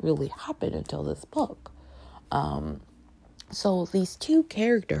doesn't really happen until this book. So these two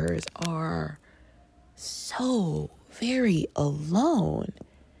characters are so very alone,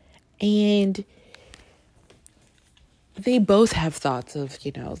 and they both have thoughts of,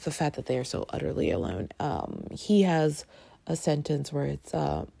 the fact that they are so utterly alone. He has a sentence where it's,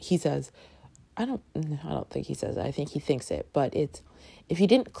 he says, I don't think he says it. I think he thinks it, but it's, if you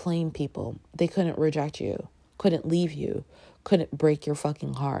didn't claim people, they couldn't reject you, couldn't leave you, couldn't break your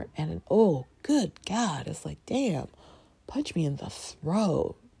fucking heart. And oh, good God, it's like, damn, punch me in the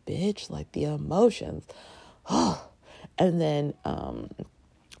throat, bitch, like the emotions. And then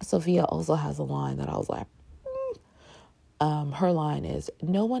Sophia also has a line that I was like, her line is,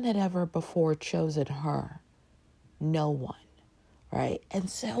 no one had ever before chosen her. No one. Right? And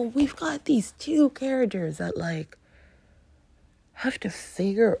so we've got these two characters that like have to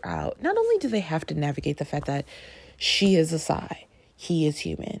figure out, not only do they have to navigate the fact that she is a Psy, he is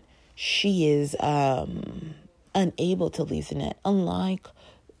human, she is unable to leave the net, unlike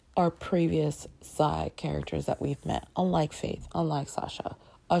our previous Psy characters that we've met, unlike Faith, unlike Sasha,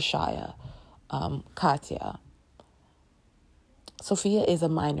 Ashaya, Katya. Sophia is a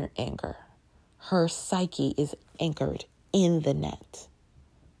minor anchor. Her psyche is anchored in the net.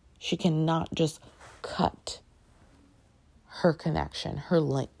 She cannot just cut her connection, her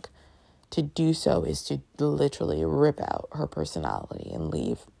link. To do so is to literally rip out her personality and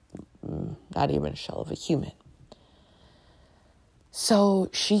leave not even a shell of a human. So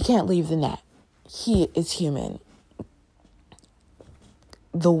she can't leave the net. He is human.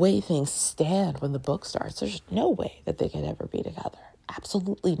 The way things stand when the book starts, there's no way that they could ever be together.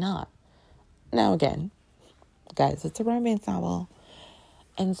 Absolutely not. Now again, guys, it's a romance novel.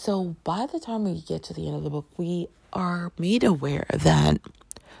 And so by the time we get to the end of the book, we are made aware that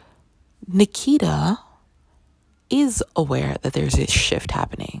Nikita is aware that there's a shift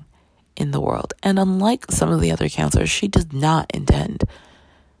happening in the world. And unlike some of the other counselors, she does not intend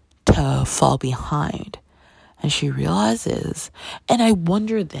to fall behind. And she realizes, and I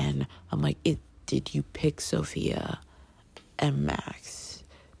wonder then, I'm like, did you pick Sophia and Max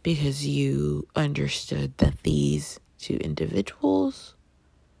because you understood that these two individuals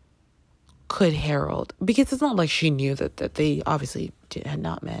could herald? Because it's not like she knew that they obviously had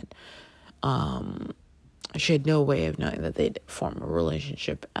not met. She had no way of knowing that they'd form a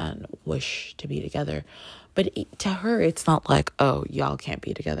relationship and wish to be together. But to her, it's not like, oh, y'all can't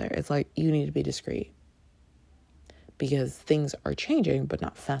be together. It's like, you need to be discreet. Because things are changing, but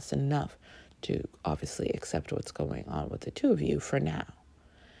not fast enough to obviously accept what's going on with the two of you for now.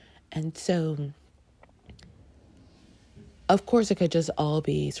 And so, of course, it could just all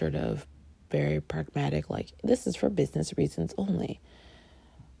be sort of very pragmatic, like, this is for business reasons only.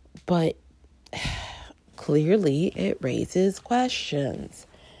 But clearly, it raises questions.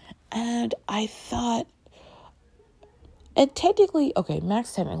 And I thought, and technically, okay,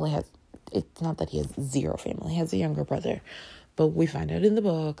 Max technically has, it's not that he has zero family. He has a younger brother. But we find out in the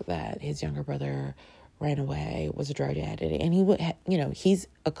book that his younger brother ran away, was a drug addict. And he's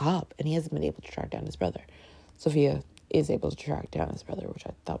a cop and he hasn't been able to track down his brother. Sophia is able to track down his brother, which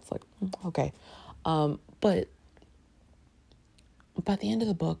I thought was like, okay. But by the end of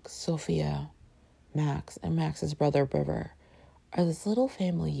the book, Sophia, Max, and Max's brother, River, are this little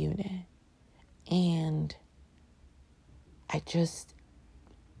family unit. And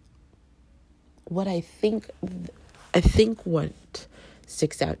what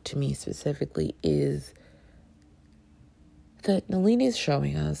sticks out to me specifically is that Nalini is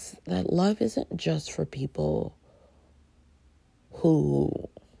showing us that love isn't just for people who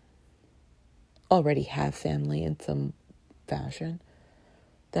already have family in some fashion,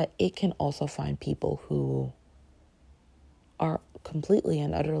 that it can also find people who are completely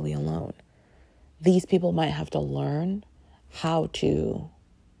and utterly alone. These people might have to learn how to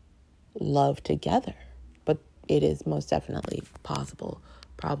love together, but it is most definitely possible,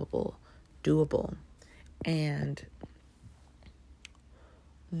 probable, doable. And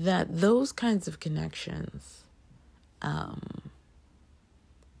that those kinds of connections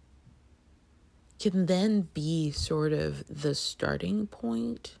can then be sort of the starting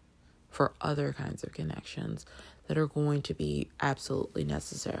point for other kinds of connections that are going to be absolutely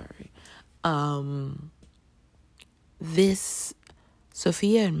necessary. This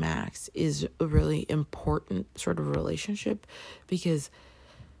Sophia and Max is a really important sort of relationship because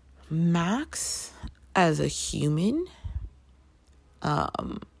Max as a human,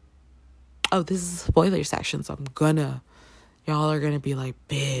 this is a spoiler section, so y'all are gonna be like,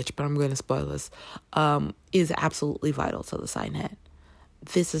 bitch, but I'm gonna spoil this, is absolutely vital to the Signet.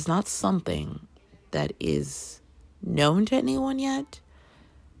 This is not something that is known to anyone yet,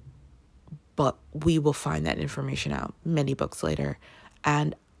 but we will find that information out many books later.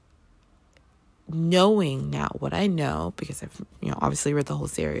 And knowing now what I know, because I've, obviously read the whole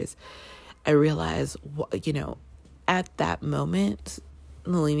series, I realize, at that moment,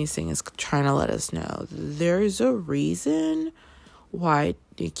 Nalini Singh is trying to let us know there's a reason why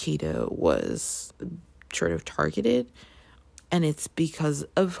Nikita was sort of targeted. And it's because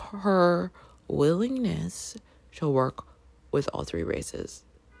of her willingness to work with all three races.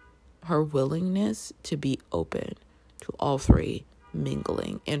 Her willingness to be open to all three,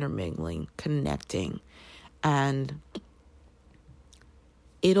 mingling, intermingling, connecting. And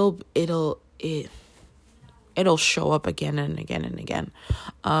it'll show up again and again and again.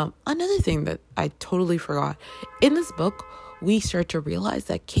 Another thing that I totally forgot, in this book, we start to realize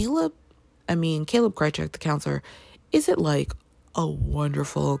that Caleb Krychek, the counselor, isn't like a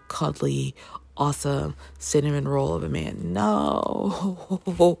wonderful, cuddly, awesome cinnamon roll of a man.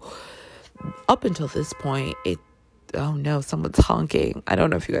 No. Up until this point, oh no, someone's honking. I don't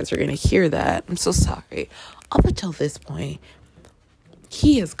know if you guys are going to hear that. I'm so sorry. Up until this point,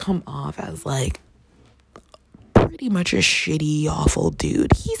 he has come off as like pretty much a shitty, awful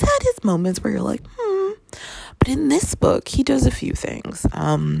dude. He's had his moments where you're like, But in this book, he does a few things.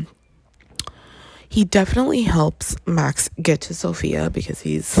 He definitely helps Max get to Sophia because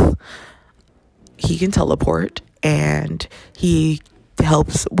he can teleport, and he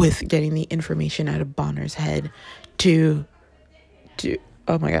helps with getting the information out of Bonner's head to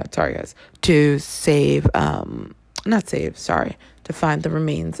oh my god, sorry guys, to to find the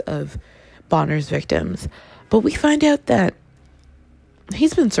remains of Bonner's victims. But we find out that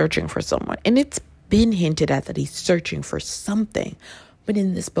he's been searching for someone, and it's been hinted at that he's searching for something. But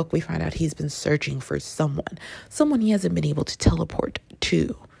in this book, we find out he's been searching for someone he hasn't been able to teleport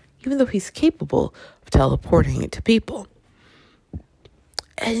to, even though he's capable of teleporting to people.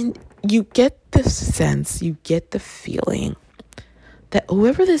 And you get the sense, you get the feeling that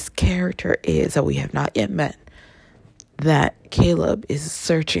whoever this character is that we have not yet met, that Caleb is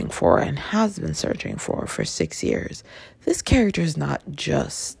searching for and has been searching for 6 years. This character is not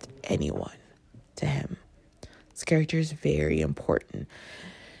just anyone to him. This character is very important.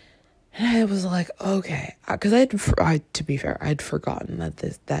 And I was like, okay, because to be fair, I'd forgotten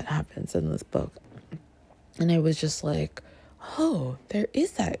that happens in this book. And it was just like, oh, there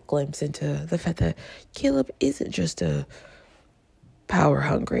is that glimpse into the fact that Caleb isn't just a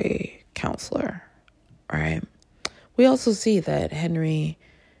power-hungry counselor, right? We also see that Henry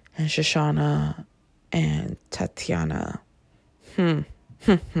and Shoshana and Tatiana,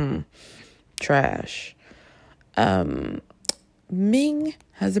 trash. Ming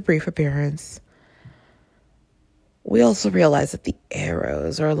has a brief appearance. We also realize that the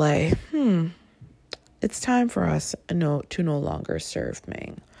arrows are like, it's time for us to no longer serve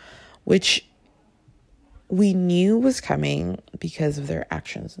Ming, which we knew was coming because of their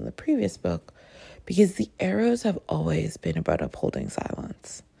actions in the previous book, because the arrows have always been about upholding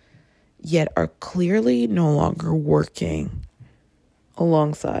silence, yet are clearly no longer working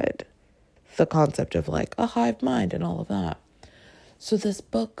alongside the concept of like a hive mind and all of that. So this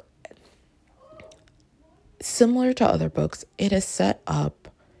book, similar to other books, it has set up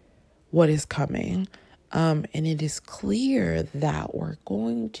what is coming. And it is clear that we're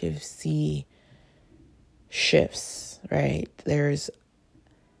going to see shifts, right?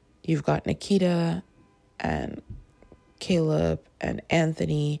 You've got Nikita and Caleb and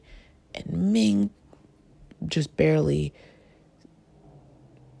Anthony and Ming just barely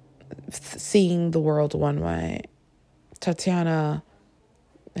seeing the world one way. Tatiana,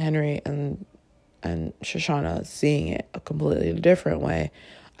 Henry, and Shoshana seeing it a completely different way.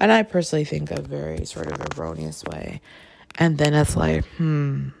 And I personally think a very sort of erroneous way. And then it's like,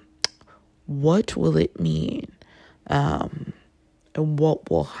 what will it mean? And what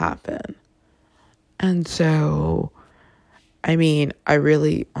will happen? And so, I enjoy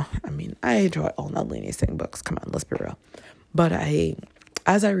all Nalini Singh books. Come on, let's be real. But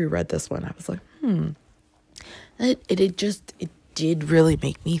as I reread this one, I was like, It did really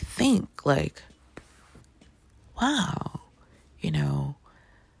make me think, like, wow,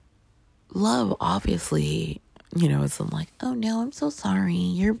 love obviously, isn't like, oh no, I'm so sorry,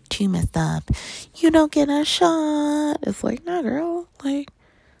 you're too messed up, you don't get a shot. It's like, nah, girl, like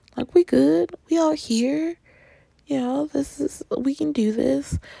we good, we all here, we can do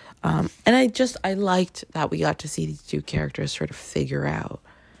this. And I liked that we got to see these two characters sort of figure out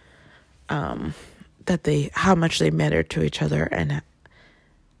how much they matter to each other and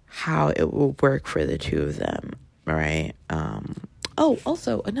how it will work for the two of them, right?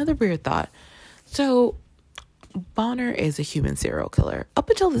 Also, another weird thought. So, Bonner is a human serial killer. Up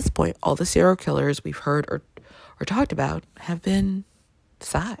until this point, all the serial killers we've heard or talked about have been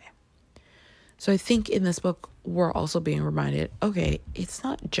Psy. So I think in this book, we're also being reminded, okay, it's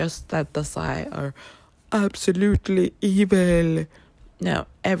not just that the Psy are absolutely evil. No,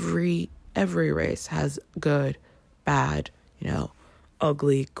 every race has good, bad,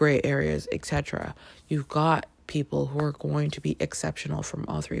 ugly, gray areas, etc. You've got people who are going to be exceptional from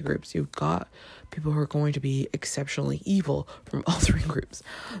all three groups. You've got people who are going to be exceptionally evil from all three groups,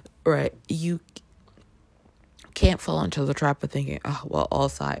 right? You can't fall into the trap of thinking, oh, well, all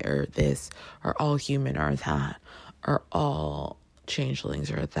Psy are this, or all human are that, or all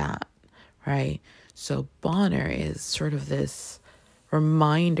changelings are that, right? So Bonner is sort of this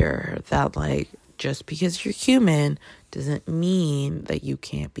reminder that, like, just because you're human doesn't mean that you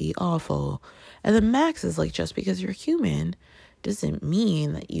can't be awful. And then Max is like, just because you're human doesn't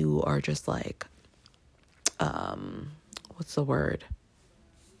mean that you are just like, what's the word?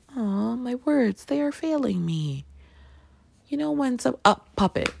 Oh, my words, they are failing me. When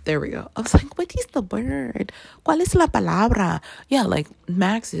puppet, there we go. I was like, what is the word? ¿Cuál es la palabra? Yeah, like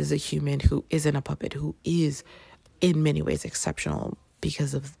Max is a human who isn't a puppet, who is in many ways exceptional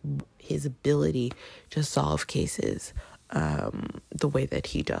because of his ability to solve cases the way that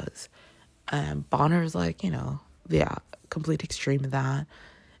he does. Bonner is like, complete extreme of that.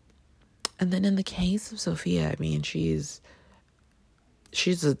 And then in the case of Sophia, she's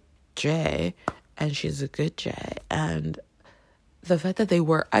a J, and she's a good J. And the fact that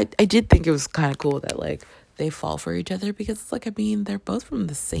I did think it was kind of cool that, like, they fall for each other, because it's like, they're both from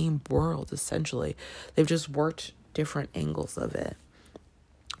the same world, essentially. They've just worked different angles of it.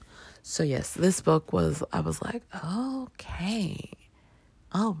 So yes, this book I was like, okay,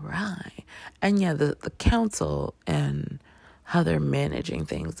 all right. And yeah, the council and how they're managing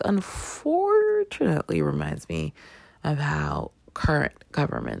things, unfortunately, reminds me of how current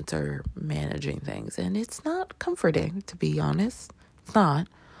governments are managing things. And it's not comforting, to be honest. It's not,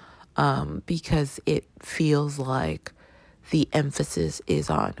 because it feels like the emphasis is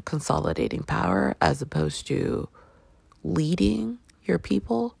on consolidating power as opposed to leading your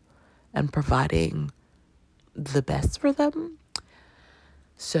people and providing the best for them.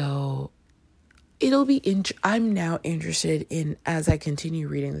 So it'll be I'm now interested in, as I continue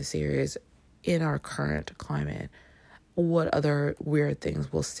reading the series, in our current climate, what other weird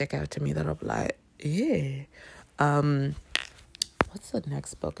things will stick out to me that'll be like, yeah. What's the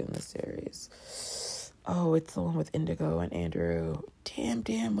next book in the series? Oh, it's the one with Indigo and Andrew.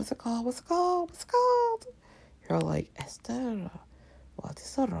 Damn, what's it called? You're like, Esther, what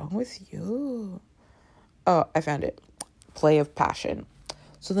is wrong with you? Oh, I found it. Play of Passion.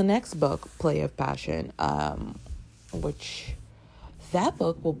 So the next book, Play of Passion, which that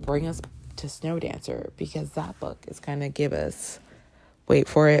book will bring us to Snowdancer, because that book is going to give us, wait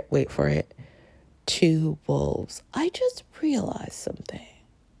for it, two wolves. I just realized something.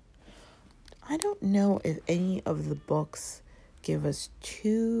 I don't know if any of the books give us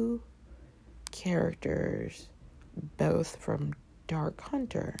two characters, both from Dark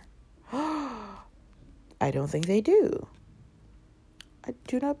Hunter. I don't think they do. I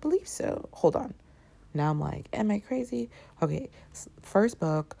do not believe so. Hold on. Now I'm like, am I crazy? Okay, first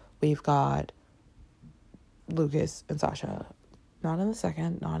book, we've got Lucas and Sasha. Not in the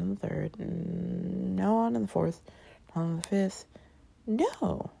second, not in the third, no, not in the fourth, not in the fifth.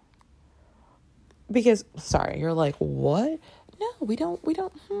 No. Because, sorry, you're like, what? No, we don't.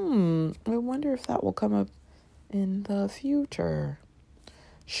 I wonder if that will come up in the future.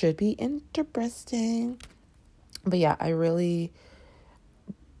 Should be interesting. But yeah,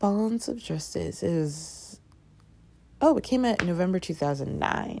 Bonds of Justice is, it came out in November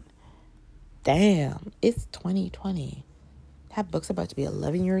 2009. Damn, it's 2020. That book's about to be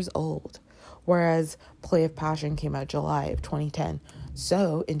 11 years old. Whereas Play of Passion came out July of 2010.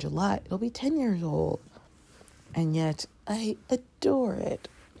 So in July, it'll be 10 years old. And yet, I adore it.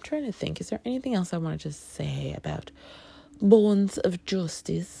 I'm trying to think, is there anything else I wanted to say about Bonds of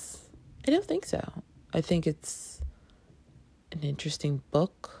Justice? I don't think so. I think it's an interesting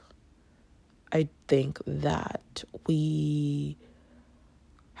book. I think that we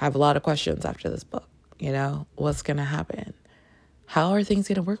have a lot of questions after this book. You know, what's going to happen? How are things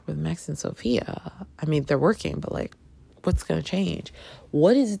going to work with Max and Sophia? I mean, they're working, but like, what's going to change?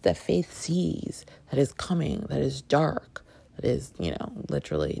 What is it that Faith sees that is coming, that is dark, that is,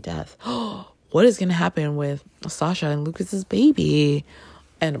 literally death? What is going to happen with Sasha and Lucas's baby?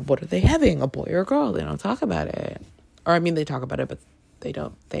 And what are they having? A boy or a girl? They don't talk about it. Or, I mean, they talk about it, but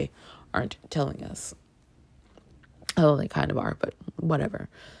they aren't telling us. Oh, they kind of are, but whatever.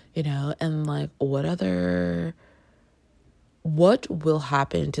 And like, what will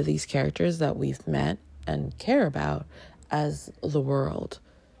happen to these characters that we've met and care about as the world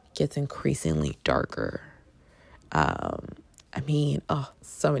gets increasingly darker?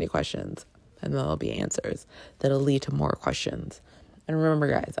 So many questions, and there'll be answers that'll lead to more questions. And remember,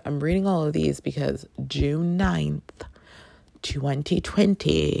 guys, I'm reading all of these because June 9th,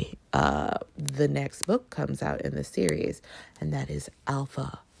 2020, the next book comes out in the series, and that is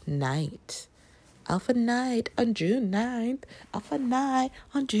Alpha Night. Alpha Night on June 9th. Alpha Night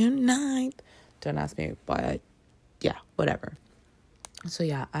on June 9th. Don't ask me why. Yeah, whatever. So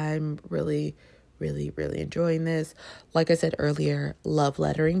yeah, I'm really, really, really enjoying this. Like I said earlier, Love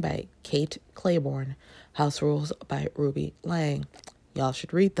Lettering by Kate Claiborne. House Rules by Ruby Lang. Y'all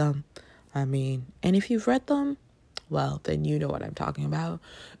should read them. And if you've read them, well, then you know what I'm talking about.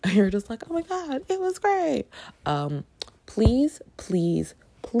 And you're just like, oh my God, it was great. Please,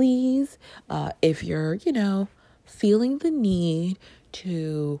 if you're, feeling the need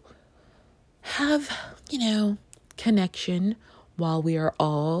to have, connection while we are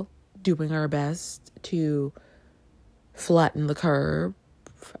all doing our best to flatten the curve.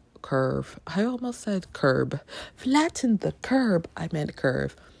 I almost said curb. Flatten the curb. I meant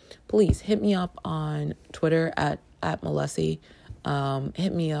curve. Please hit me up on Twitter at Melessi.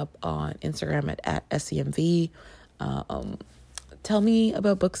 Hit me up on Instagram at SCMV. Tell me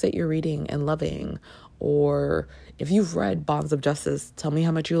about books that you're reading and loving. Or if you've read Bonds of Justice, tell me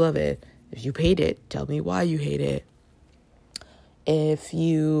how much you love it. If you hate it, tell me why you hate it. If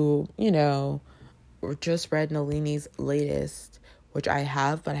you, just read Nalini's latest, which I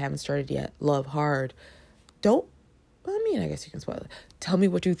have, but I haven't started yet, Love Hard. I guess you can spoil it. Tell me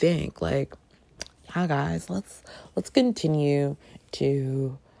what you think. Like, yeah, guys, let's continue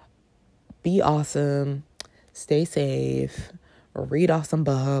to be awesome, stay safe, read awesome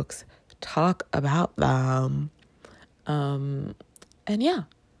books, talk about them, and yeah,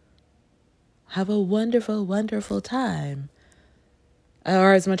 have a wonderful, wonderful time,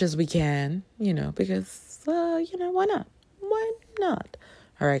 or as much as we can, because why not? Why not?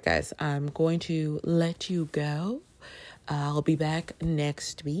 All right, guys, I'm going to let you go. I'll be back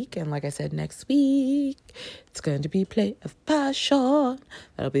next week. And like I said, next week, it's going to be Play of Passion.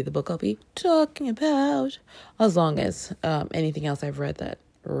 That'll be the book I'll be talking about. As long as anything else I've read that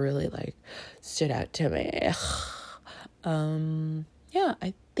really stood out to me. Yeah,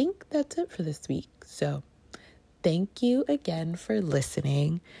 I think that's it for this week. So thank you again for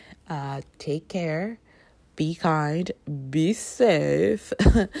listening. Take care. Be kind. Be safe.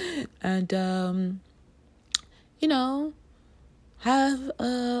 And, have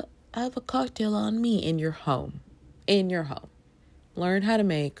a cocktail on me in your home. Learn how to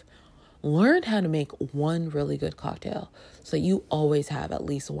make one really good cocktail so you always have at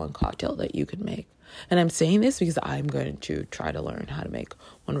least one cocktail that you can make. And I'm saying this because I'm going to try to learn how to make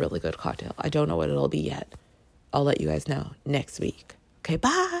one really good cocktail. I don't know what it'll be yet. I'll let you guys know next week. Okay,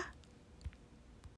 bye.